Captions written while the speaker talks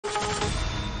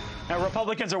Now,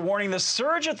 Republicans are warning the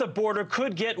surge at the border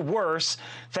could get worse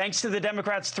thanks to the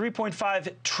Democrats'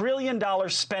 $3.5 trillion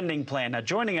spending plan. Now,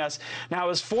 joining us now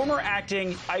is former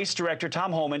acting ICE Director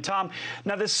Tom Homan. Tom,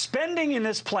 now the spending in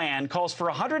this plan calls for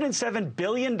 $107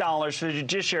 billion for the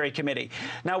Judiciary Committee.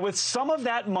 Now, with some of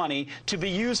that money to be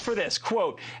used for this,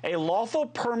 quote, a lawful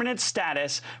permanent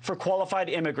status for qualified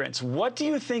immigrants. What do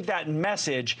you think that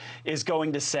message is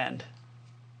going to send?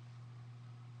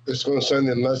 It's going to send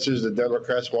the message the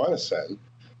Democrats want to send.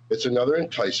 It's another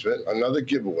enticement, another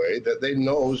giveaway that they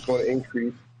know is going to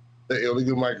increase the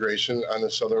illegal migration on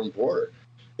the southern border.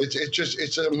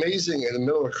 It's amazing in the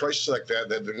middle of a crisis like that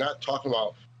they're not talking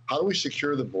about how do we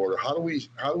secure the border, how do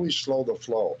we slow the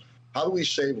flow, how do we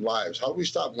save lives, how do we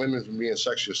stop women from being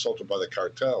sexually assaulted by the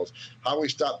cartels, how do we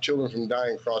stop children from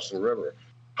dying crossing the river.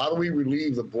 How do we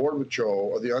relieve the Border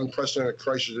Patrol of the unprecedented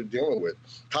crisis they're dealing with?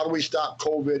 How do we stop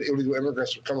COVID illegal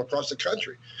immigrants from coming across the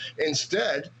country?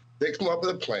 Instead, they come up with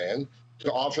a plan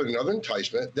to offer another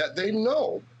enticement that they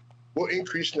know will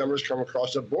increase numbers coming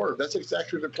across the border. That's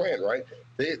exactly the plan, right?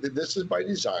 This is by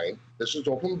design. This is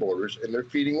open borders, and they're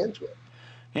feeding into it.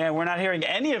 Yeah, we're not hearing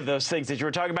any of those things that you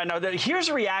were talking about. Now, here's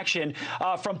a reaction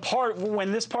from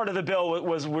when this part of the bill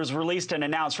was released and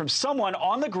announced from someone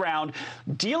on the ground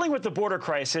dealing with the border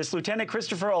crisis, Lieutenant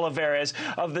Christopher Olivares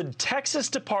of the Texas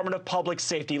Department of Public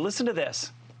Safety. Listen to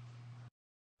this.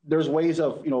 There's ways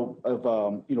of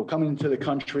coming into the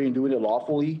country and doing it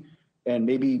lawfully, and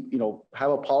maybe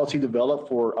have a policy developed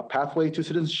for a pathway to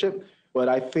citizenship. But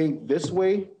I think this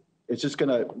way, it's just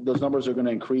those numbers are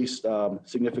gonna increase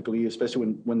significantly, especially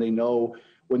when the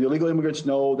illegal immigrants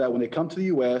know that when they come to the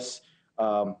U.S.,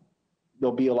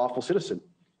 they'll be a lawful citizen,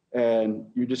 and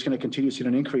you're just gonna continue seeing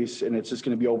an increase, and it's just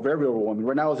gonna be very overwhelming.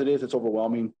 Right now, as it is, it's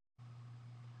overwhelming.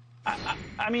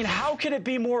 I mean, how could it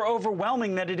be more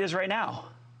overwhelming than it is right now?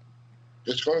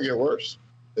 It's going to get worse.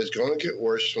 It's going to get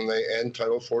worse when they end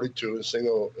Title 42 and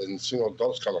single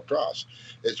adults come across.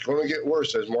 It's going to get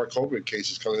worse as more COVID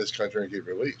cases come in this country and get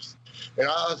released. And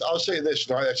I'll say this,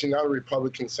 I've seen a lot of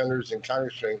Republican senators and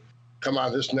congressmen come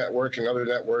on this network and other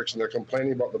networks, and they're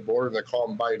complaining about the border, and they're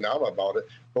calling Biden out about it.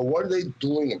 But what are they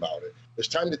doing about it? It's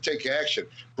time to take action.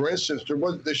 For instance,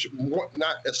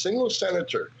 not a single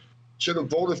senator should have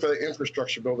voted for the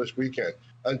infrastructure bill this weekend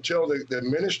until the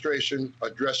administration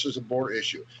addresses the border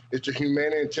issue. It's a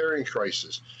humanitarian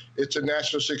crisis. It's a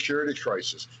national security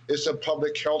crisis. It's a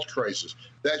public health crisis.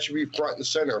 That should be front and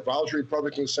center. If I was a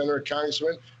Republican senator or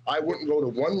congressman, I wouldn't go to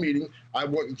one meeting. I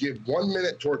wouldn't give 1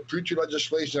 minute toward future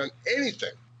legislation on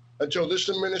anything until this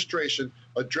administration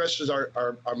addresses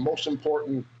our most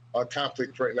important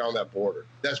conflict right now on that border.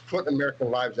 That's putting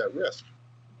American lives at risk.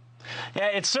 Yeah,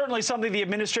 it's certainly something the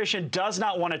administration does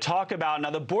not want to talk about.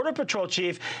 Now, the Border Patrol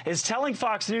chief is telling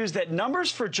Fox News that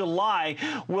numbers for July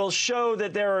will show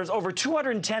that there is over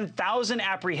 210,000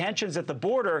 apprehensions at the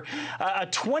border, a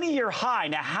 20-year high.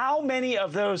 Now, how many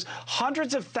of those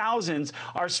hundreds of thousands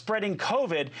are spreading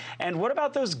COVID? And what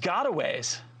about those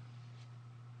gotaways?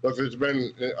 Look, there's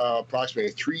been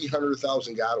approximately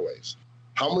 300,000 gotaways.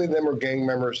 How many of them are gang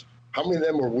members? How many of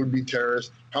them are would-be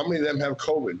terrorists? How many of them have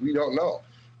COVID? We don't know.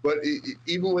 But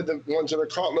even with the ones that are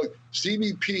caught, look,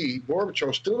 CBP, Border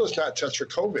Patrol, still does not test for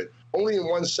COVID. Only in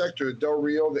one sector, Del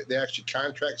Rio, they actually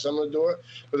contract someone to do it.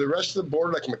 But the rest of the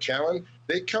border, like McAllen,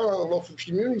 they count on the local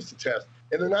communities to test,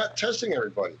 and they're not testing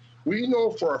everybody. We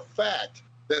know for a fact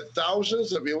that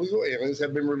thousands of illegal aliens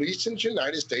have been released in the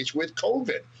United States with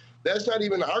COVID. That's not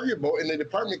even arguable, and the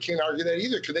department can't argue that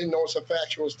either because they know it's a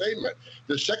factual statement.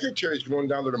 The secretary's going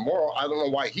down there tomorrow. I don't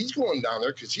know why he's going down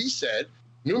there, because he said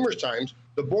numerous times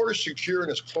the border's secure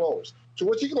and it's closed. So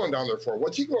what's he going down there for?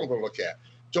 What's he going to look at?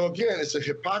 So again, it's a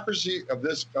hypocrisy of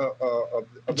this.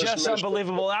 Just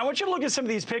unbelievable. I want you to look at some of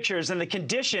these pictures and the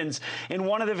conditions in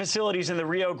one of the facilities in the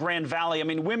Rio Grande Valley. I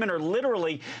mean, women are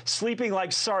literally sleeping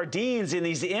like sardines in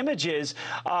these images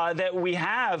that we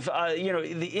have.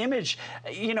 The image,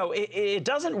 it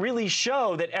doesn't really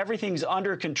show that everything's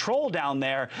under control down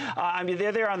there. I mean,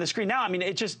 they're there on the screen now. I mean,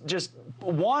 it just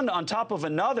one on top of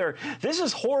another. This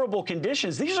is horrible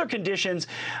conditions. These are conditions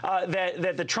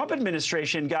that the Trump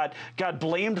administration got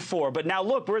blamed for. But now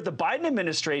look, we're at the Biden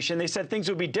administration. They said things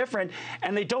would be different,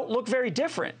 and they don't look very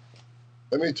different.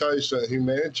 Let me tell you something. The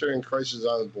humanitarian crisis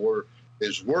on the border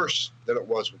is worse than it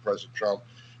was with President Trump.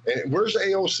 And where's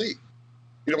AOC?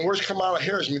 Where's Kamala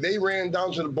Harris? I mean, they ran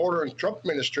down to the border in the Trump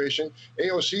administration.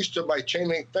 AOC stood by chain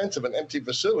link fence of an empty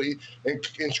facility and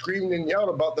screamed and yelled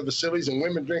about the facilities and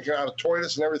women drinking out of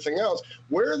toilets and everything else.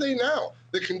 Where are they now?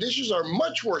 The conditions are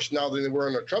much worse now than they were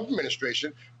in the Trump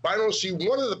administration, but I don't see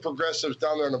one of the progressives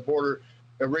down there on the border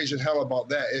raising hell about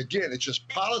that. Again, it's just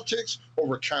politics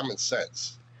over common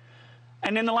sense.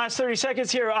 And in the last 30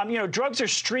 seconds here, drugs are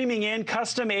streaming in.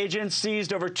 Custom agents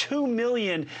seized over 2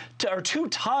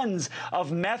 tons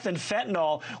of meth and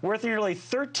fentanyl, worth nearly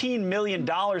 $13 million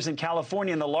in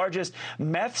California, and the largest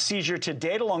meth seizure to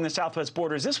date along the southwest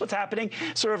border. Is this what's happening?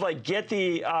 Sort of like get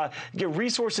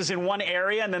resources in one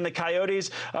area, and then the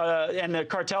coyotes and the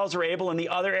cartels are able in the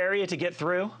other area to get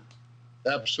through?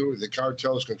 Absolutely. The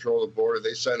cartels control the border.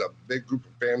 They send a big group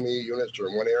of family units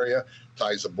in one area,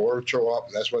 ties the Border Patrol up,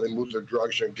 and that's why they move their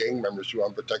drugs and gang members to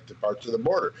unprotected parts of the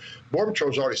border. Border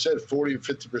Patrol's already said 40 to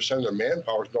 50% of their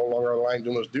manpower is no longer online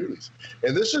doing those duties.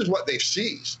 And this is what they've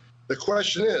seized. The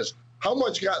question is, how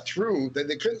much got through that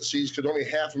they couldn't seize because only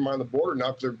half of them are on the border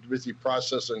now because they're busy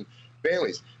processing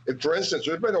families. If, for instance,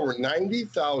 there's been over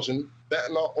 90,000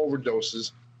 fentanyl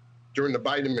overdoses during the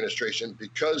Biden administration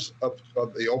because of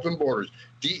the open borders.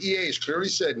 DEA has clearly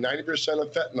said 90%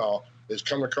 of fentanyl is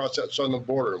coming across that southern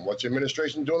border. And what's the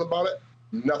administration doing about it?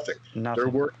 Nothing. They're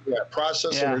working at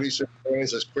processing and releasing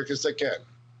families as quick as they can.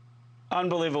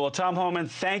 Unbelievable. Tom Homan,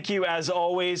 thank you as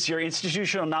always. Your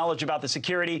institutional knowledge about the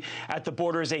security at the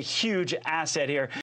border is a huge asset here.